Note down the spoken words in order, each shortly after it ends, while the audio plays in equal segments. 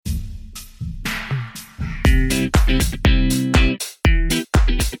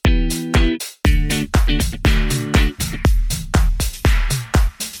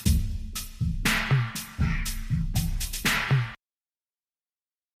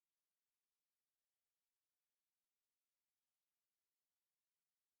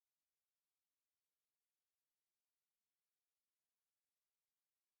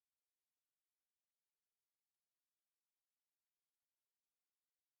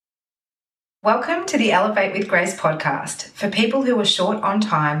Welcome to the Elevate with Grace podcast for people who are short on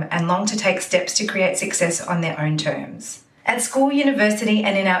time and long to take steps to create success on their own terms. At school, university,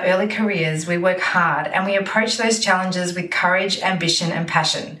 and in our early careers, we work hard and we approach those challenges with courage, ambition, and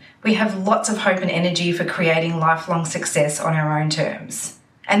passion. We have lots of hope and energy for creating lifelong success on our own terms.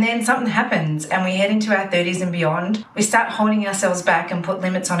 And then something happens and we head into our 30s and beyond. We start holding ourselves back and put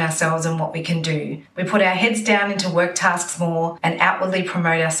limits on ourselves and what we can do. We put our heads down into work tasks more and outwardly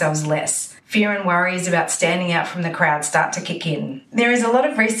promote ourselves less. Fear and worries about standing out from the crowd start to kick in. There is a lot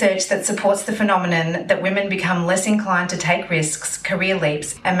of research that supports the phenomenon that women become less inclined to take risks, career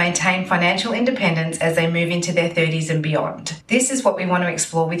leaps, and maintain financial independence as they move into their 30s and beyond. This is what we want to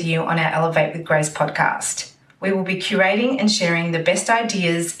explore with you on our Elevate with Grace podcast. We will be curating and sharing the best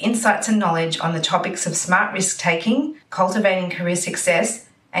ideas, insights, and knowledge on the topics of smart risk-taking, cultivating career success,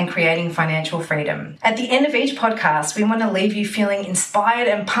 and creating financial freedom. At the end of each podcast, we want to leave you feeling inspired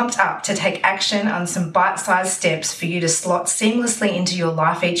and pumped up to take action on some bite-sized steps for you to slot seamlessly into your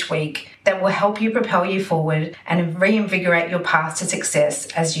life each week that will help you propel you forward and reinvigorate your path to success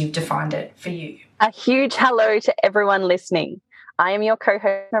as you've defined it for you. A huge hello to everyone listening. I am your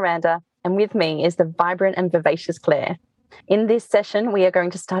co-host, Miranda, and with me is the vibrant and vivacious Claire. In this session, we are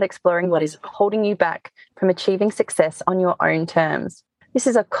going to start exploring what is holding you back from achieving success on your own terms. This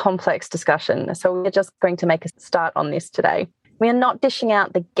is a complex discussion, so we're just going to make a start on this today. We are not dishing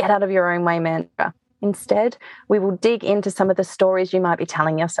out the get out of your own way mantra. Instead, we will dig into some of the stories you might be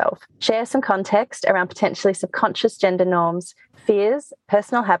telling yourself, share some context around potentially subconscious gender norms, fears,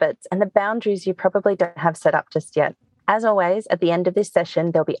 personal habits, and the boundaries you probably don't have set up just yet. As always, at the end of this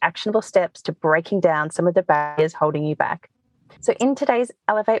session, there'll be actionable steps to breaking down some of the barriers holding you back. So in today's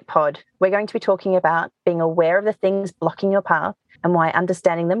Elevate pod, we're going to be talking about being aware of the things blocking your path and why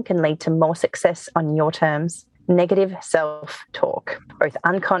understanding them can lead to more success on your terms. Negative self-talk, both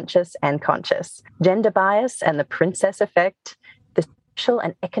unconscious and conscious. Gender bias and the princess effect. The social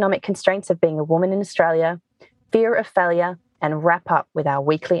and economic constraints of being a woman in Australia. Fear of failure. And wrap up with our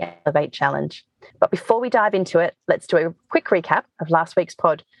weekly Elevate challenge. But before we dive into it, let's do a quick recap of last week's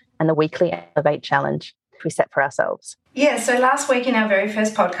pod and the weekly Elevate challenge we set for ourselves. Yeah, so last week in our very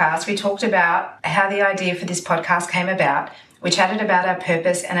first podcast, we talked about how the idea for this podcast came about. We chatted about our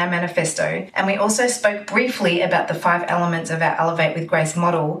purpose and our manifesto, and we also spoke briefly about the 5 elements of our Elevate with Grace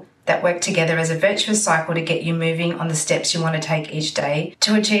model that work together as a virtuous cycle to get you moving on the steps you want to take each day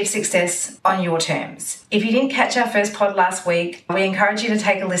to achieve success on your terms. If you didn't catch our first pod last week, we encourage you to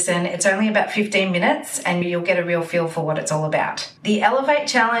take a listen. It's only about 15 minutes and you'll get a real feel for what it's all about. The Elevate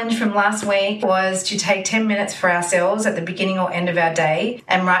challenge from last week was to take 10 minutes for ourselves at the beginning or end of our day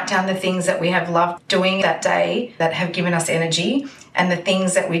and write down the things that we have loved doing that day that have given us energy and the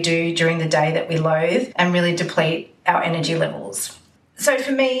things that we do during the day that we loathe and really deplete our energy levels. So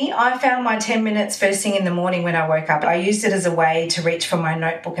for me, I found my 10 minutes first thing in the morning when I woke up. I used it as a way to reach for my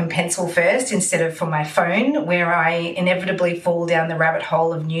notebook and pencil first instead of for my phone, where I inevitably fall down the rabbit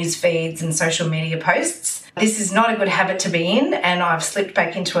hole of news feeds and social media posts. This is not a good habit to be in, and I've slipped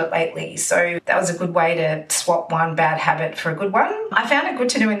back into it lately. So that was a good way to swap one bad habit for a good one. I found it good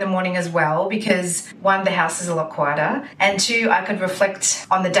to do in the morning as well because, 1, the house is a lot quieter, and 2, I could reflect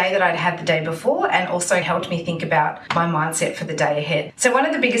on the day that I'd had the day before and also helped me think about my mindset for the day ahead. So one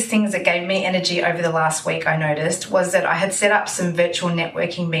of the biggest things that gave me energy over the last week, I noticed, was that I had set up some virtual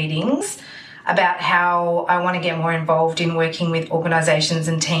networking meetings about how I want to get more involved in working with organisations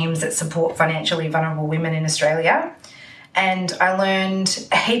and teams that support financially vulnerable women in Australia. And I learned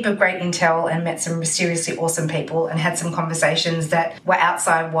a heap of great intel and met some seriously awesome people and had some conversations that were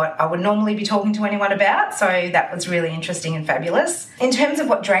outside what I would normally be talking to anyone about. So that was really interesting and fabulous. In terms of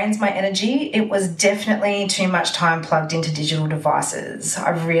what drains my energy, it was definitely too much time plugged into digital devices.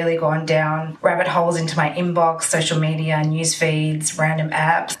 I've really gone down rabbit holes into my inbox, social media, news feeds, random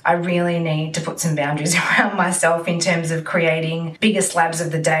apps. I really need to put some boundaries around myself in terms of creating bigger slabs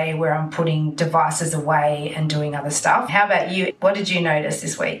of the day where I'm putting devices away and doing other stuff. How about you? What did you notice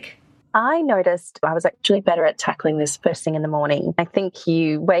this week? I noticed I was actually better at tackling this first thing in the morning. I think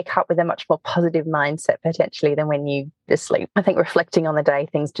you wake up with a much more positive mindset potentially than when you to sleep. I think reflecting on the day,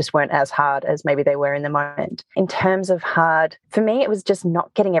 things just weren't as hard as maybe they were in the moment. In terms of hard, for me, it was just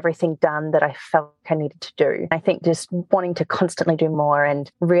not getting everything done that I felt I needed to do. I think just wanting to constantly do more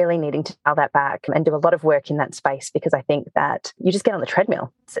and really needing to dial that back and do a lot of work in that space, because I think that you just get on the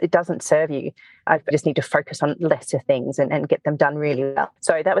treadmill. It doesn't serve you. I just need to focus on lesser things and get them done really well.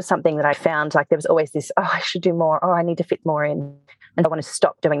 So that was something that I found, like there was always this, I should do more. I need to fit more in. And I want to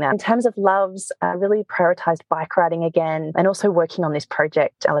stop doing that. In terms of loves, I really prioritized bike riding again and also working on this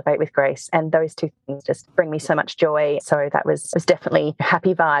project, Elevate with Grace. And those two things just bring me so much joy. So that was definitely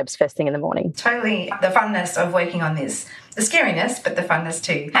happy vibes first thing in the morning. Totally. The funness of working on this. The scariness, but the funness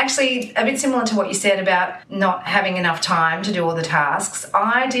too. Actually, a bit similar to what you said about not having enough time to do all the tasks.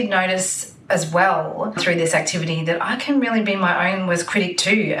 I did notice as well through this activity that I can really be my own worst critic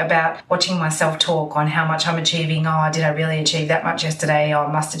too about watching myself talk on how much I'm achieving. Oh, did I really achieve that much yesterday? Oh,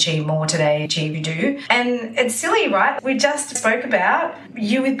 I must achieve more today. Achieve you do. And it's silly, right? We just spoke about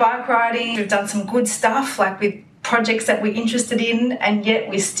you with bike riding. We've done some good stuff like with projects that we're interested in, and yet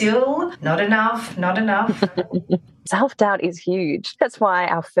we're still not enough. Self-doubt is huge. That's why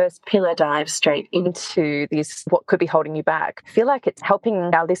our first pillar dives straight into this, what could be holding you back. I feel like it's helping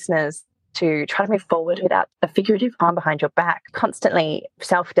our listeners to try to move forward without a figurative arm behind your back, constantly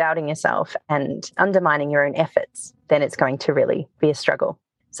self-doubting yourself and undermining your own efforts. Then it's going to really be a struggle.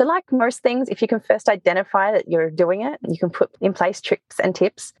 So like most things, if you can first identify that you're doing it, you can put in place tricks and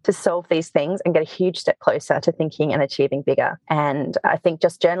tips to solve these things and get a huge step closer to thinking and achieving bigger. And I think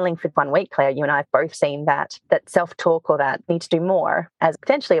just journaling for 1 week, Claire, you and I have both seen that self-talk or that need to do more as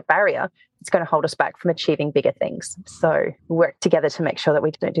potentially a barrier. It's going to hold us back from achieving bigger things. So work together to make sure that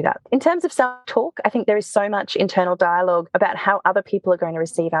we don't do that. In terms of self-talk, I think there is so much internal dialogue about how other people are going to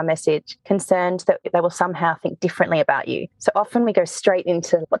receive our message, concerned that they will somehow think differently about you. So often we go straight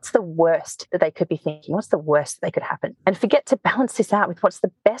into what's the worst that they could be thinking, what's the worst that could happen, and forget to balance this out with what's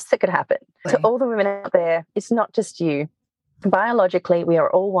the best that could happen. To all the women out there, it's not just you. Biologically, we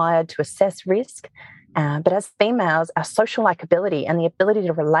are all wired to assess risk. But as females, our social likability and the ability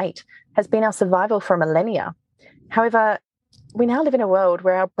to relate has been our survival for millennia. However, we now live in a world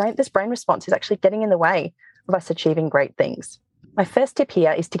where this brain response is actually getting in the way of us achieving great things. My first tip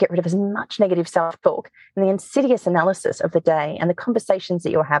here is to get rid of as much negative self-talk and the insidious analysis of the day and the conversations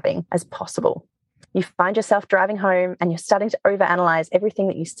that you're having as possible. You find yourself driving home and you're starting to overanalyze everything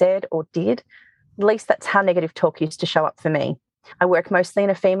that you said or did. At least that's how negative talk used to show up for me. I work mostly in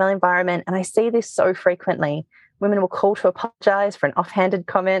a female environment and I see this so frequently. Women will call to apologize for an offhanded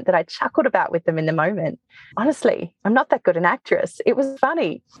comment that I chuckled about with them in the moment. Honestly, I'm not that good an actress. It was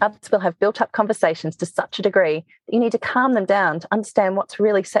funny. Others will have built up conversations to such a degree that you need to calm them down to understand what's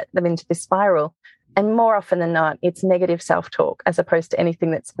really set them into this spiral. And more often than not, it's negative self-talk as opposed to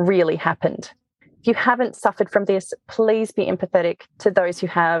anything that's really happened. If you haven't suffered from this, please be empathetic to those who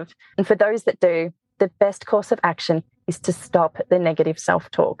have. And for those that do, the best course of action is to stop the negative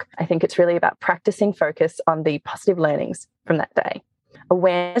self-talk. I think it's really about practicing focus on the positive learnings from that day.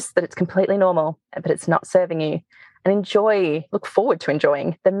 Awareness that it's completely normal, but it's not serving you. And look forward to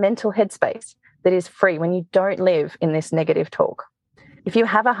enjoying the mental headspace that is free when you don't live in this negative talk. If you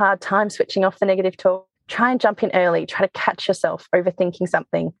have a hard time switching off the negative talk, try and jump in early. Try to catch yourself overthinking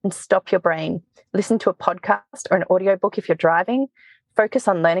something and stop your brain. Listen to a podcast or an audiobook if you're driving. Focus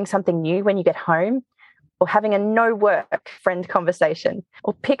on learning something new when you get home, or having a no work friend conversation,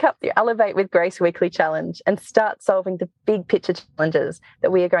 or pick up the Elevate with Grace weekly challenge and start solving the big picture challenges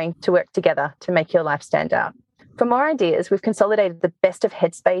that we are going to work together to make your life stand out. For more ideas, we've consolidated the best of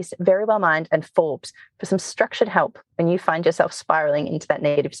Headspace, Verywell Mind, and Forbes for some structured help when you find yourself spiraling into that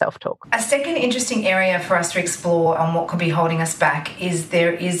negative self-talk. A second interesting area for us to explore on what could be holding us back is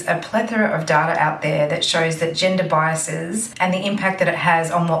there is a plethora of data out there that shows that gender biases and the impact that it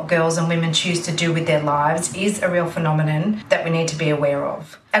has on what girls and women choose to do with their lives is a real phenomenon that we need to be aware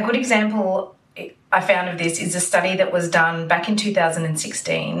of. A good example I found of this is a study that was done back in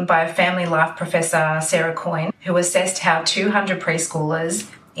 2016 by a family life professor, Sarah Coyne, who assessed how 200 preschoolers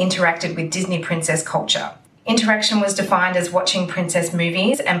interacted with Disney princess culture. Interaction was defined as watching princess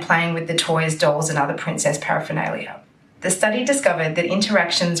movies and playing with the toys, dolls, and other princess paraphernalia. The study discovered that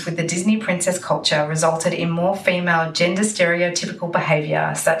interactions with the Disney princess culture resulted in more female gender stereotypical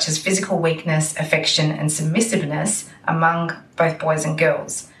behaviour, such as physical weakness, affection, and submissiveness among both boys and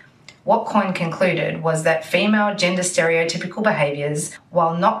girls. What Coyne concluded was that female gender stereotypical behaviours,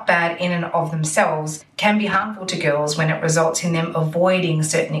 while not bad in and of themselves, can be harmful to girls when it results in them avoiding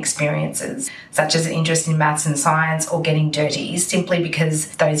certain experiences, such as an interest in maths and science or getting dirty, simply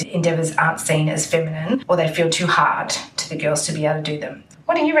because those endeavours aren't seen as feminine or they feel too hard to the girls to be able to do them.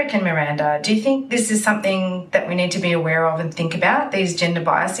 What do you reckon, Miranda? Do you think this is something that we need to be aware of and think about, these gender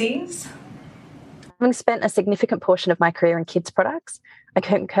biases? Having spent a significant portion of my career in kids products, I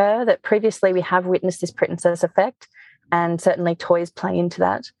concur that previously we have witnessed this princess effect, and certainly toys play into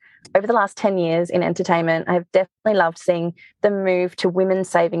that. Over the last 10 years in entertainment, I have definitely loved seeing the move to women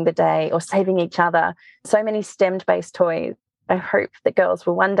saving the day or saving each other. So many STEM-based toys. I hope that girls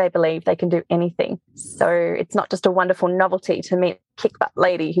will one day believe they can do anything. So it's not just a wonderful novelty to meet a kick-butt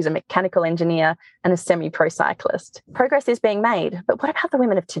lady who's a mechanical engineer and a semi-pro cyclist. Progress is being made, but what about the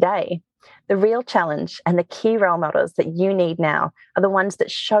women of today? The real challenge and the key role models that you need now are the ones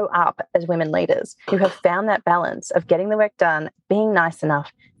that show up as women leaders who have found that balance of getting the work done, being nice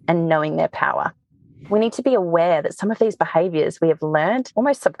enough, and knowing their power. We need to be aware that some of these behaviours we have learned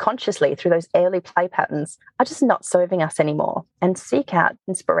almost subconsciously through those early play patterns are just not serving us anymore, and seek out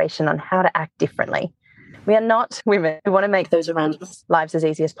inspiration on how to act differently. We are not women who want to make those around us lives as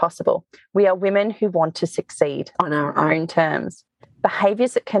easy as possible. We are women who want to succeed on our own terms.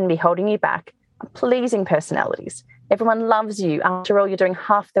 Behaviours that can be holding you back are pleasing personalities. Everyone loves you. After all, you're doing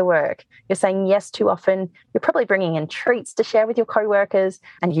half the work. You're saying yes too often. You're probably bringing in treats to share with your co-workers,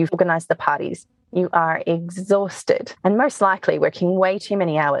 and you've organised the parties. You are exhausted and most likely working way too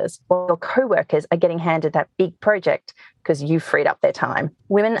many hours while your co-workers are getting handed that big project because you freed up their time.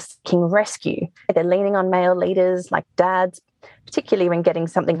 Women are seeking rescue. They're leaning on male leaders like dads, particularly when getting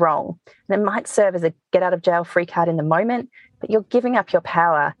something wrong. And it might serve as a get-out-of-jail-free card in the moment, but you're giving up your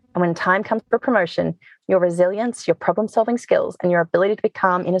power. And when time comes for promotion, your resilience, your problem-solving skills, and your ability to be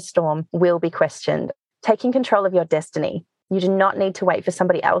calm in a storm will be questioned. Taking control of your destiny. You do not need to wait for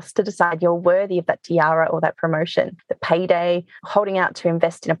somebody else to decide you're worthy of that tiara or that promotion, the payday, holding out to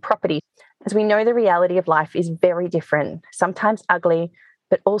invest in a property. As we know, the reality of life is very different, sometimes ugly,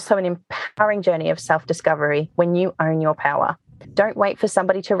 but also an empowering journey of self-discovery when you own your power. Don't wait for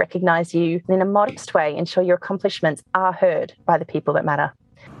somebody to recognize you, and in a modest way, ensure your accomplishments are heard by the people that matter.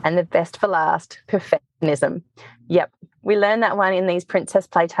 And the best for last, perfectionism. Yep, we learn that one in these princess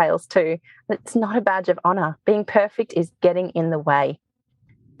play tales too. It's not a badge of honor. Being perfect is getting in the way.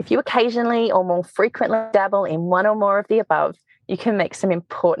 If you occasionally or more frequently dabble in one or more of the above, you can make some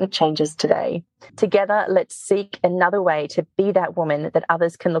important changes today. Together, let's seek another way to be that woman that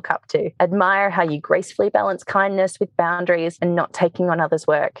others can look up to. Admire how you gracefully balance kindness with boundaries and not taking on others'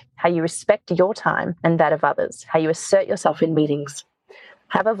 work, how you respect your time and that of others, how you assert yourself in meetings.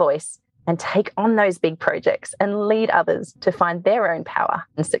 Have a voice and take on those big projects and lead others to find their own power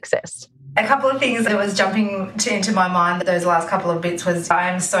and success. A couple of things that was jumping into my mind those last couple of bits was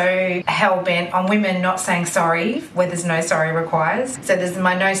I'm so hell-bent on women not saying sorry where there's no sorry requires. So there's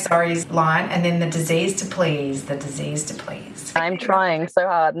my no sorries line, and then the disease to please. I'm trying so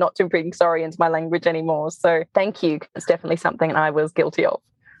hard not to bring sorry into my language anymore. So thank you. It's definitely something I was guilty of.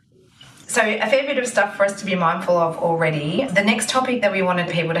 So a fair bit of stuff for us to be mindful of already. The next topic that we wanted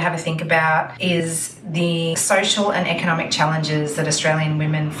people to have a think about is the social and economic challenges that Australian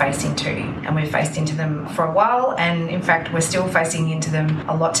women face into. And we've faced into them for a while, and in fact we're still facing into them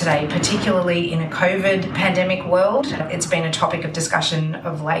a lot today, particularly in a COVID pandemic world. It's been a topic of discussion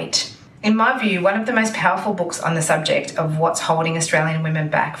of late. In my view, one of the most powerful books on the subject of what's holding Australian women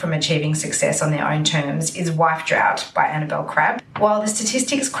back from achieving success on their own terms is Wife Drought by Annabel Crabb. While the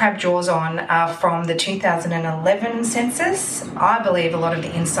statistics Crabb draws on are from the 2011 census, I believe a lot of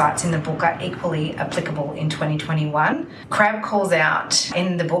the insights in the book are equally applicable in 2021. Crabb calls out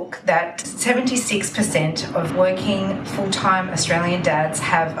in the book that 76% of working full-time Australian dads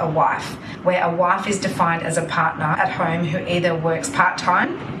have a wife, where a wife is defined as a partner at home who either works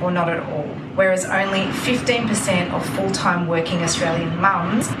part-time or not at all, whereas only 15% of full-time working Australian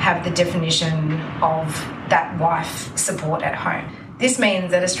mums have the definition of that wife support at home. This means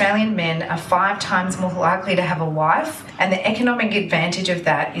that Australian men are 5 times more likely to have a wife, and the economic advantage of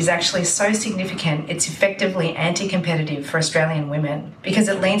that is actually so significant it's effectively anti-competitive for Australian women, because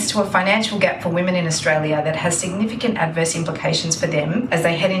it leads to a financial gap for women in Australia that has significant adverse implications for them as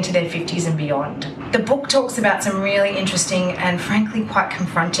they head into their 50s and beyond. The book talks about some really interesting and frankly quite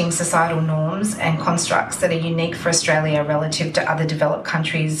confronting societal norms and constructs that are unique for Australia relative to other developed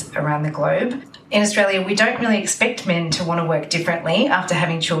countries around the globe. In Australia, we don't really expect men to want to work differently after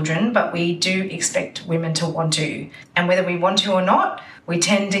having children, but we do expect women to want to. And whether we want to or not, we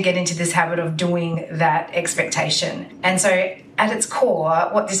tend to get into this habit of doing that expectation. And so at its core,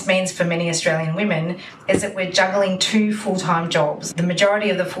 what this means for many Australian women is that we're juggling 2 full-time jobs, the majority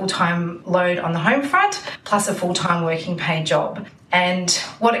of the full-time load on the home front, plus a full-time working paid job. And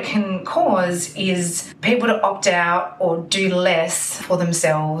what it can cause is people to opt out or do less for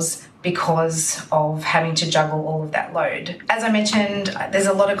themselves because of having to juggle all of that load. As I mentioned, there's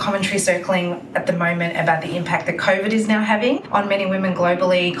a lot of commentary circling at the moment about the impact that COVID is now having on many women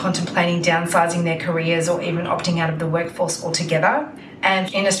globally, contemplating downsizing their careers or even opting out of the workforce altogether.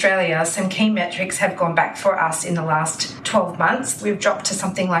 And in Australia, some key metrics have gone back for us in the last 12 months. We've dropped to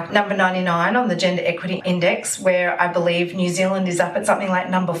something like number 99 on the Gender Equity Index, where I believe New Zealand is up at something like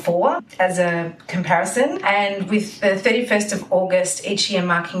number 4 as a comparison. And with the 31st of August each year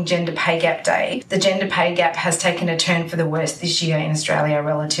marking Gender Pay Gap Day, the gender pay gap has taken a turn for the worse this year in Australia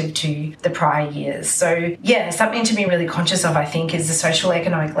relative to the prior years. So yeah, something to be really conscious of, I think, is the social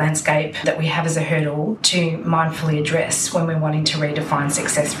economic landscape that we have as a hurdle to mindfully address when we're wanting to redefine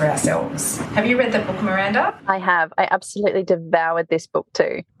success for ourselves. Have you read the book, Miranda? I have. I absolutely devoured this book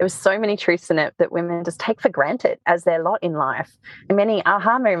too. There was so many truths in it that women just take for granted as their lot in life. And many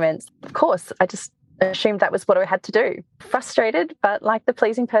aha moments. Of course, I just assumed that was what I had to do. Frustrated, but like the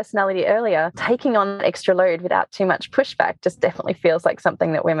pleasing personality earlier, taking on that extra load without too much pushback just definitely feels like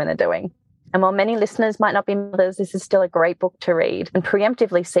something that women are doing. And while many listeners might not be mothers, this is still a great book to read and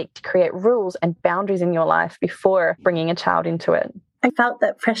preemptively seek to create rules and boundaries in your life before bringing a child into it. I felt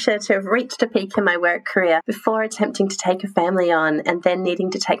that pressure to have reached a peak in my work career before attempting to take a family on and then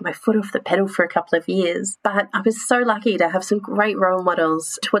needing to take my foot off the pedal for a couple of years. But I was so lucky to have some great role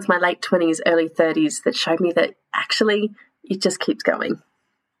models towards my late 20s, early 30s that showed me that actually it just keeps going.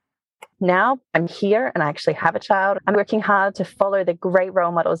 Now I'm here and I actually have a child. I'm working hard to follow the great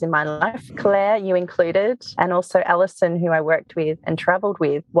role models in my life, Claire, you included, and also Alison, who I worked with and travelled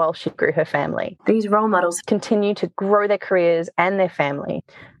with while she grew her family. These role models continue to grow their careers and their family.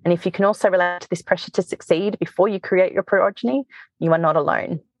 And if you can also relate to this pressure to succeed before you create your progeny, you are not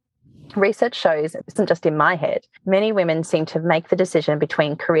alone. Research shows, it isn't just in my head, many women seem to make the decision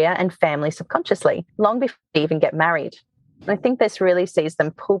between career and family subconsciously, long before they even get married. I think this really sees them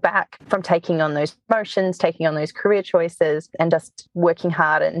pull back from taking on those promotions, taking on those career choices, and just working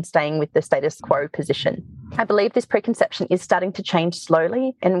hard and staying with the status quo position. I believe this preconception is starting to change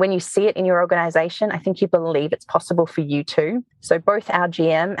slowly. And when you see it in your organization, I think you believe it's possible for you too. So both our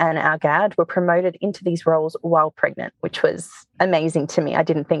GM and our GAD were promoted into these roles while pregnant, which was amazing to me. I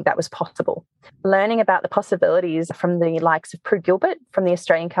didn't think that was possible. Learning about the possibilities from the likes of Prue Gilbert from the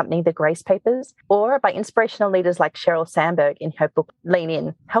Australian company The Grace Papers, or by inspirational leaders like Sheryl Sandberg in her book Lean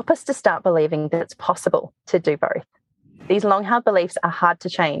In, help us to start believing that it's possible to do both. These long-held beliefs are hard to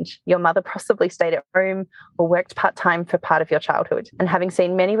change. Your mother possibly stayed at home or worked part-time for part of your childhood. And having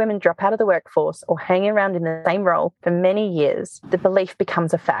seen many women drop out of the workforce or hang around in the same role for many years, the belief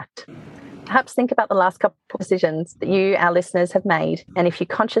becomes a fact. Perhaps think about the last couple of decisions that you, our listeners, have made. And if you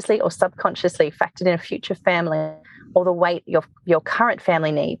consciously or subconsciously factored in a future family or the weight your current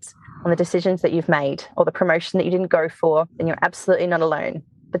family needs on the decisions that you've made or the promotion that you didn't go for, then you're absolutely not alone.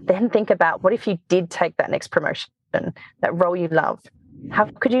 But then think about, what if you did take that next promotion, that role you love? How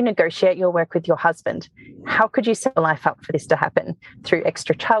could you negotiate your work with your husband? How could you set your life up for this to happen? Through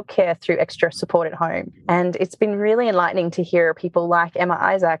extra childcare, through extra support at home. And it's been really enlightening to hear people like Emma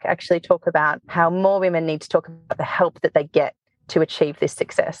Isaac actually talk about how more women need to talk about the help that they get to achieve this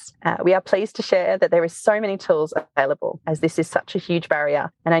success. We are pleased to share that there is so many tools available, as this is such a huge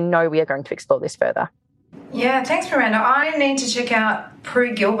barrier. And I know we are going to explore this further. Yeah, thanks, Miranda. I need to check out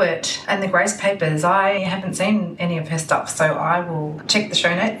Prue Gilbert and the Grace Papers. I haven't seen any of her stuff, so I will check the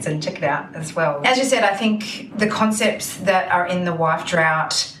show notes and check it out as well. As you said, I think the concepts that are in The Wife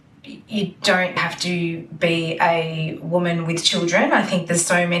Drought, you don't have to be a woman with children. I think there's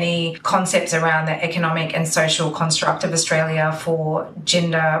so many concepts around the economic and social construct of Australia for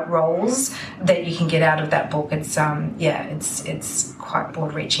gender roles that you can get out of that book. It's it's quite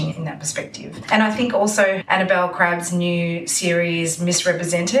broad-reaching in that perspective. And I think also Annabelle Crabb's new series,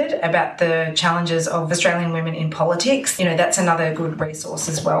 Misrepresented, about the challenges of Australian women in politics, that's another good resource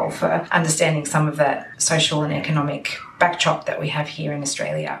as well for understanding some of that social and economic backdrop that we have here in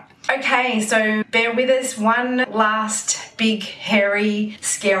Australia. Okay, so bear with us. One last big, hairy,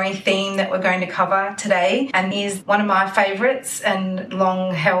 scary theme that we're going to cover today, and is one of my favourites and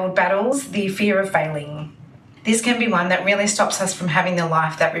long-held battles, the fear of failing. This can be one that really stops us from having the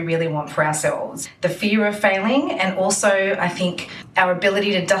life that we really want for ourselves. The fear of failing, and also I think our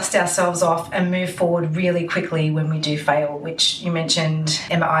ability to dust ourselves off and move forward really quickly when we do fail, which you mentioned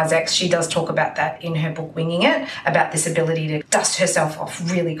Emma Isaacs. She does talk about that in her book, Winging It, about this ability to dust herself off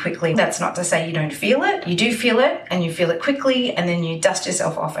really quickly. That's not to say you don't feel it. You do feel it, and you feel it quickly, and then you dust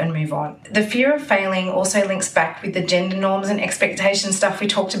yourself off and move on. The fear of failing also links back with the gender norms and expectation stuff we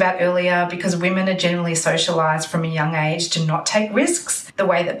talked about earlier, because women are generally socialised from a young age to not take risks the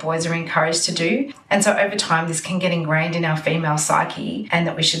way that boys are encouraged to do. And so over time, this can get ingrained in our female psyche, and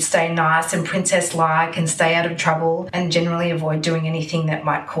that we should stay nice and princess-like and stay out of trouble and generally avoid doing anything that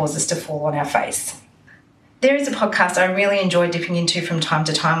might cause us to fall on our face. There is a podcast I really enjoy dipping into from time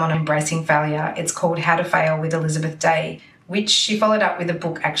to time on embracing failure. It's called How to Fail with Elizabeth Day, which she followed up with a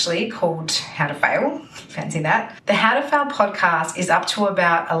book actually called How to Fail. Fancy that. The How to Fail podcast is up to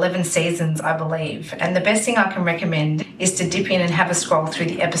about 11 seasons, I believe. And the best thing I can recommend is to dip in and have a scroll through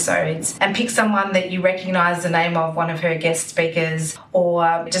the episodes and pick someone that you recognise the name of, one of her guest speakers,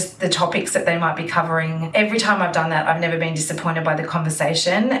 or just the topics that they might be covering. Every time I've done that, I've never been disappointed by the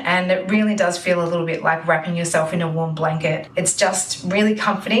conversation. And it really does feel a little bit like wrapping yourself in a warm blanket. It's just really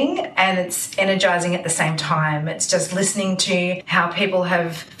comforting and it's energising at the same time. It's just listening to how people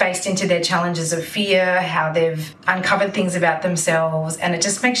have faced into their challenges of fear, how they've uncovered things about themselves, and it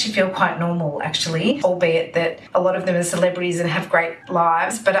just makes you feel quite normal, actually, albeit that a lot of them are celebrities and have great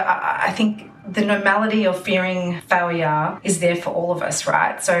lives. But I think the normality of fearing failure is there for all of us,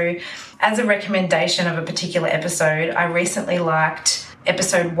 right? So as a recommendation of a particular episode, I recently liked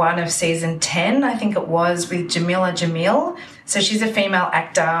episode 1 of season 10, I think it was, with Jamila Jamil. So she's a female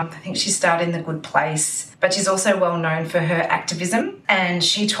actor. I think she starred in The Good Place, but she's also well known for her activism. And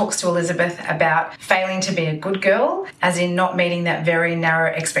she talks to Elizabeth about failing to be a good girl, as in not meeting that very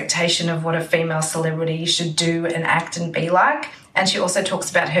narrow expectation of what a female celebrity should do and act and be like. And she also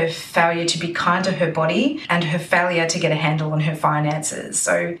talks about her failure to be kind to her body and her failure to get a handle on her finances.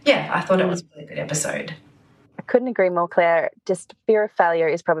 So yeah, I thought it was a really good episode. I couldn't agree more, Claire. Just fear of failure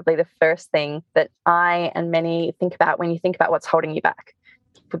is probably the first thing that I and many think about when you think about what's holding you back.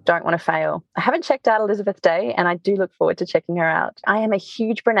 People don't want to fail. I haven't checked out Elizabeth Day, and I do look forward to checking her out. I am a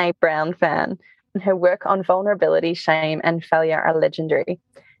huge Brené Brown fan, and her work on vulnerability, shame, and failure are legendary.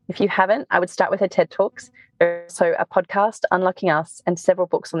 If you haven't, I would start with her TED Talks. There's also a podcast, Unlocking Us, and several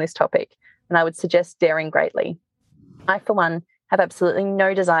books on this topic, and I would suggest Daring Greatly. I, for one, have absolutely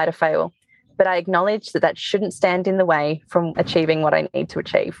no desire to fail, but I acknowledge that shouldn't stand in the way from achieving what I need to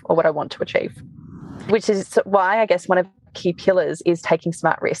achieve or what I want to achieve, which is why I guess one of the key pillars is taking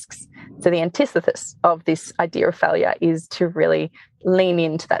smart risks. So the antithesis of this idea of failure is to really lean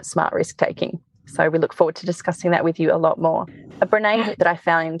into that smart risk taking. So we look forward to discussing that with you a lot more. A Brené that I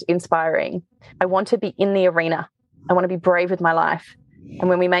found inspiring: I want to be in the arena. I want to be brave with my life. And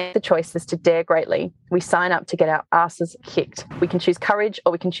when we make the choices to dare greatly, we sign up to get our asses kicked. We can choose courage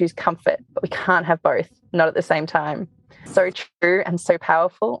or we can choose comfort, but we can't have both, not at the same time. So true and so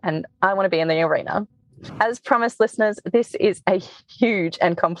powerful, and I want to be in the arena. As promised, listeners, this is a huge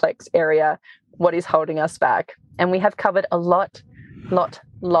and complex area, what is holding us back. And we have covered a lot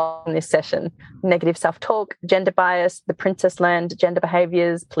in this session. Negative self-talk, gender bias, the princess learned gender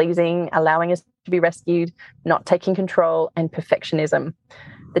behaviours, pleasing, allowing us to be rescued, not taking control, and perfectionism.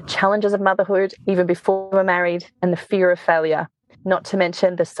 The challenges of motherhood, even before we're married, and the fear of failure, not to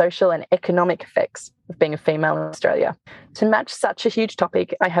mention the social and economic effects of being a female in Australia. To match such a huge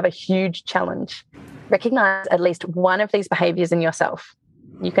topic, I have a huge challenge. Recognise at least one of these behaviours in yourself.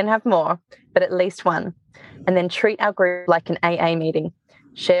 You can have more, but at least one. And then treat our group like an AA meeting.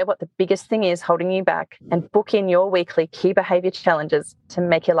 Share what the biggest thing is holding you back and book in your weekly key behaviour challenges to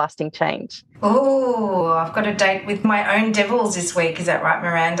make a lasting change. Oh, I've got a date with my own devils this week. Is that right,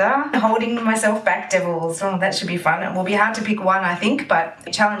 Miranda? Holding myself back devils. Oh, that should be fun. It will be hard to pick one, I think,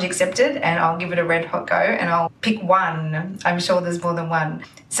 but challenge accepted, and I'll give it a red hot go and I'll pick one. I'm sure there's more than one.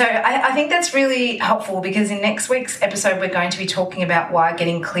 So I think that's really helpful, because in next week's episode, we're going to be talking about why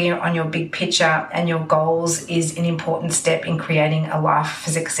getting clear on your big picture and your goals is an important step in creating a life for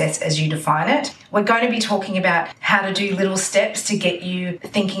success as you define it. We're going to be talking about how to do little steps to get you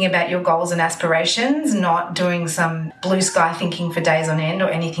thinking about your goals and aspirations, not doing some blue sky thinking for days on end or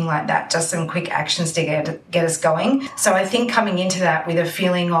anything like that, just some quick actions to get us going. So I think coming into that with a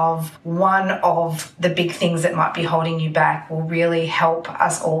feeling of one of the big things that might be holding you back will really help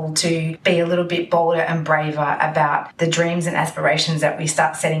us all to be a little bit bolder and braver about the dreams and aspirations that we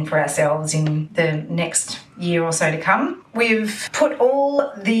start setting for ourselves in the next year or so to come. We've put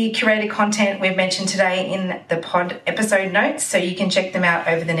all the curated content we've mentioned today in the pod episode notes, so you can check them out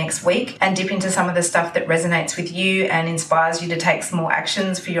over the next week and dip into some of the stuff that resonates with you and inspires you to take small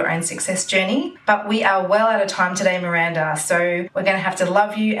actions for your own success journey. But we are well out of time today, Miranda, so we're going to have to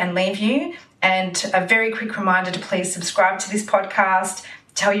love you and leave you. And a very quick reminder to please subscribe to this podcast,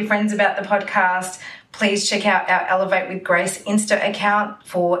 tell your friends about the podcast. Please check out our Elevate with Grace Insta account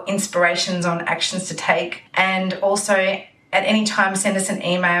for inspirations on actions to take. And also, at any time, send us an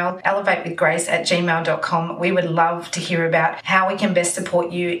email, elevatewithgrace@gmail.com. We would love to hear about how we can best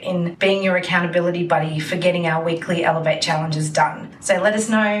support you in being your accountability buddy for getting our weekly Elevate challenges done. So let us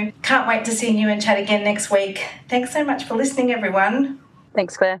know. Can't wait to see you and chat again next week. Thanks so much for listening, everyone.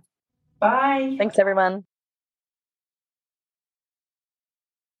 Thanks, Claire. Bye. Thanks, everyone.